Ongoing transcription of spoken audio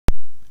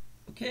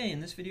Okay,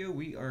 in this video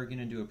we are going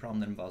to do a problem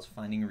that involves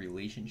finding a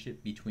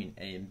relationship between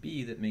A and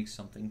B that makes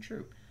something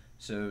true.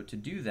 So to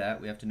do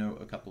that, we have to know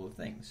a couple of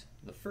things.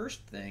 The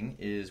first thing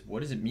is,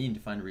 what does it mean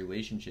to find a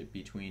relationship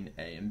between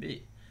A and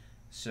B?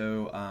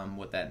 So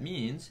what that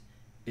means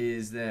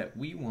is that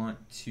we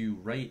want to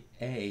write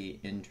A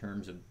in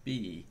terms of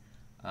B,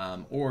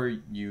 or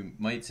you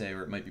might say,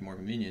 or it might be more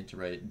convenient to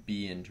write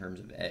B in terms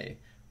of A.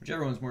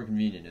 Whichever one's more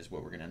convenient is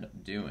what we're going to end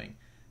up doing.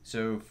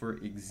 So for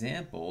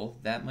example,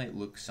 that might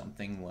look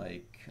something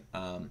like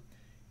A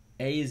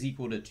is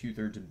equal to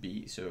 2/3 of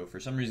B. So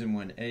for some reason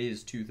when A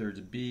is 2/3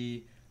 of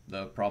B,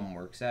 the problem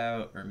works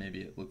out, or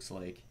maybe it looks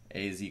like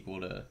A is equal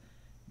to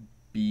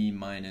B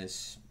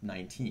minus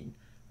 19,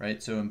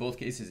 right? So in both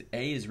cases,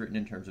 A is written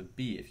in terms of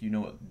B. If you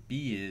know what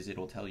B is,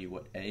 it'll tell you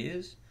what A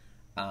is.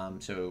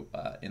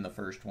 In the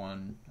first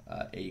one,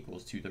 A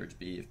equals 2/3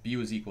 B. If B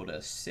was equal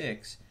to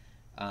 6,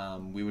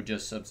 we would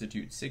just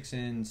substitute 6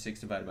 in.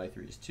 6 divided by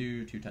 3 is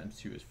 2. 2 times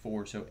 2 is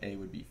 4, so A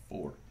would be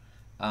 4.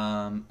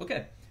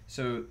 Okay,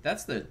 so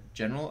that's the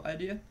general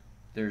idea.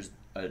 There's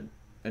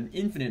an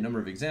infinite number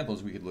of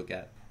examples we could look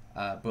at,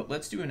 but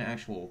let's do an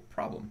actual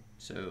problem.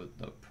 So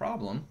the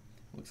problem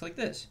looks like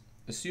this.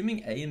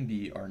 Assuming A and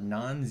B are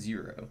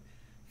non-zero,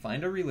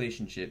 find a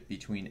relationship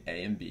between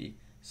A and B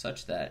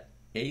such that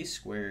A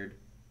squared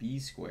B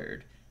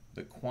squared,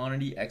 the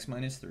quantity x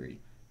minus 3,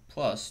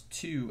 plus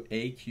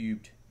 2A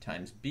cubed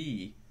times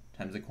B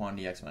times the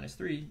quantity x minus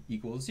 3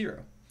 equals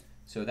 0.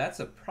 So that's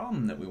a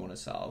problem that we want to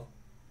solve.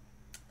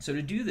 So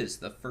to do this,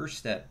 the first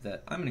step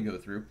that I'm going to go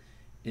through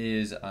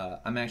is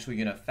I'm actually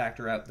going to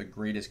factor out the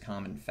greatest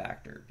common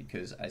factor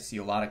because I see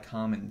a lot of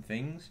common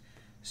things.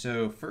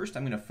 So first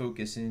I'm going to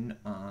focus in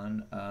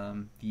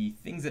on the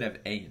things that have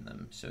A in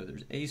them. So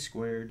there's A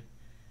squared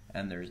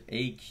and there's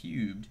A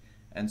cubed,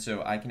 and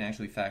so I can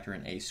actually factor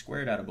in A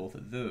squared out of both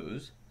of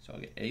those. So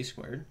I'll get A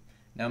squared.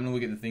 Now I'm going to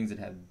look at the things that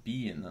have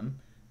B in them.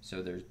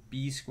 So there's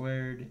B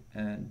squared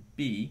and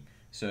B.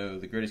 So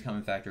the greatest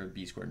common factor of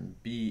B squared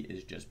and B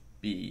is just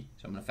B.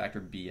 So I'm going to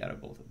factor B out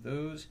of both of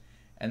those.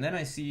 And then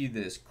I see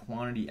this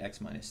quantity x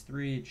minus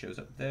 3. It shows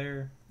up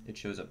there. It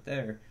shows up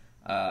there.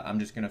 I'm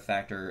just going to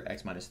factor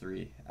x minus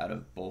 3 out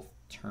of both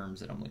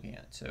terms that I'm looking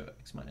at. So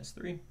x minus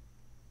 3.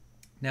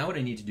 Now what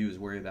I need to do is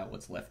worry about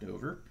what's left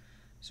over.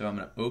 So I'm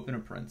going to open a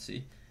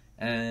parenthesis.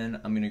 And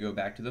I'm going to go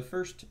back to the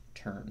first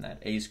term, that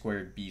A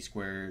squared, B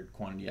squared,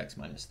 quantity x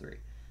minus 3.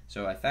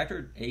 So I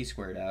factored A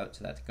squared out,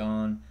 so that's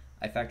gone.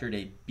 I factored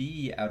a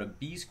B out of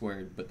B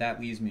squared, but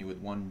that leaves me with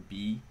one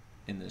B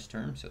in this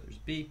term, so there's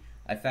B.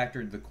 I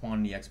factored the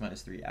quantity x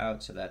minus 3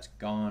 out, so that's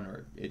gone,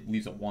 or it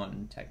leaves a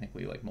 1,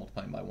 technically, like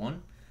multiplying by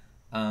 1.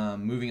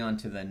 Moving on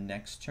to the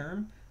next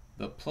term,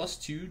 the plus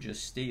 2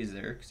 just stays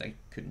there because I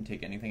couldn't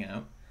take anything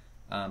out.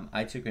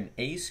 I took an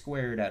A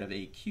squared out of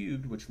A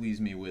cubed, which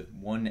leaves me with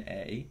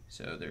 1A,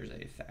 so there's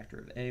a factor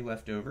of A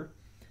left over.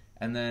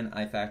 And then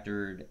I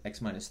factored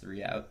x minus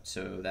 3 out,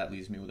 so that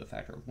leaves me with a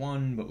factor of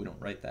 1, but we don't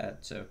write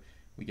that, so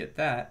we get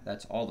that.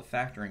 That's all the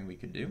factoring we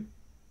could do.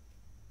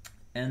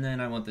 And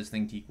then I want this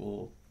thing to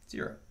equal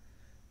 0.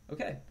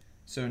 Okay,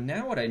 so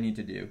now what I need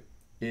to do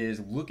is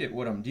look at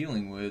what I'm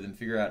dealing with and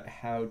figure out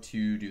how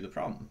to do the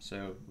problem.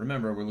 So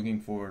remember, we're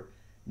looking for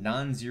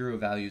non-zero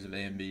values of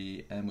A and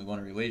B, and we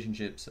want a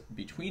relationship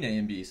between A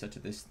and B such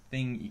that this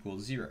thing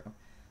equals 0.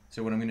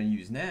 So what I'm going to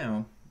use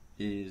now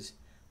is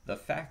the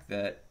fact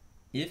that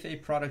if a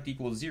product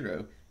equals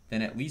 0,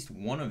 then at least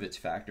one of its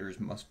factors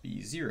must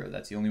be 0.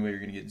 That's the only way you're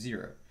going to get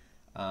 0.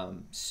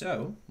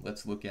 So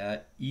let's look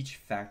at each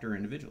factor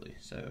individually.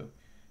 So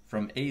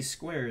from A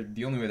squared,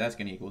 the only way that's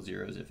going to equal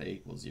 0 is if A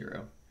equals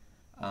 0.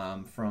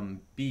 From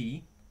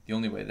B, the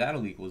only way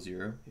that'll equal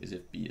 0 is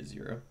if B is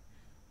 0.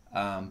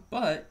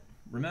 But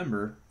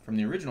remember, from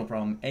the original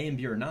problem, A and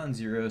B are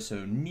non-zero,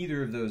 so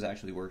neither of those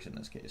actually works in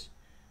this case.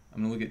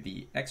 I'm going to look at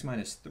the x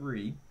minus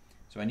 3.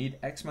 So I need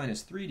x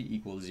minus 3 to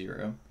equal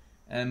 0.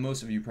 And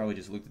most of you probably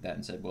just looked at that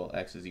and said, well,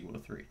 x is equal to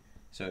 3.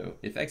 So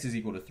if x is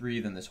equal to 3,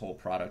 then this whole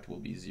product will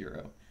be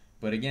 0.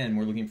 But again,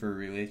 we're looking for a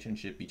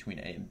relationship between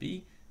A and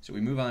B. So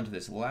we move on to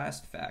this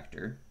last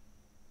factor.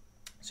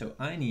 So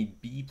I need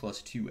b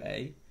plus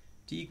 2a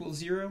to equal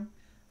 0.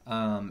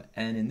 And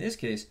in this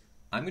case,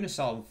 I'm going to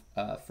solve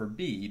for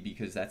b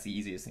because that's the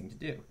easiest thing to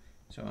do.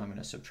 So I'm going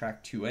to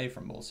subtract 2a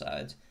from both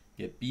sides,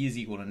 get b is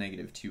equal to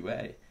negative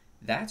 2a.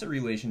 That's a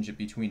relationship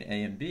between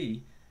A and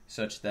B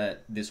such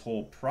that this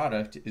whole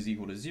product is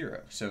equal to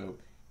 0. So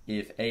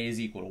if A is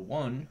equal to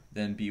 1,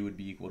 then B would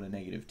be equal to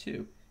negative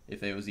 2.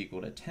 If A was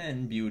equal to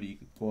 10, B would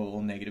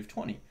equal negative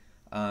 20.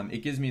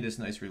 It gives me this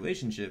nice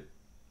relationship,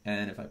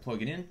 and if I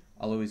plug it in,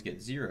 I'll always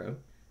get 0.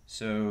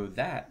 So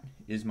that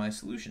is my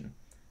solution.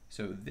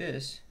 So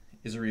this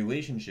is a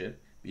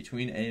relationship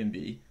between A and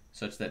B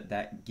such that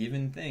that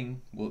given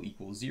thing will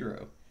equal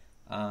 0.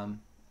 And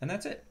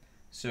that's it.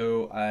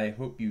 So I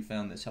hope you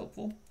found this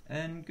helpful,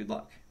 and good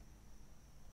luck.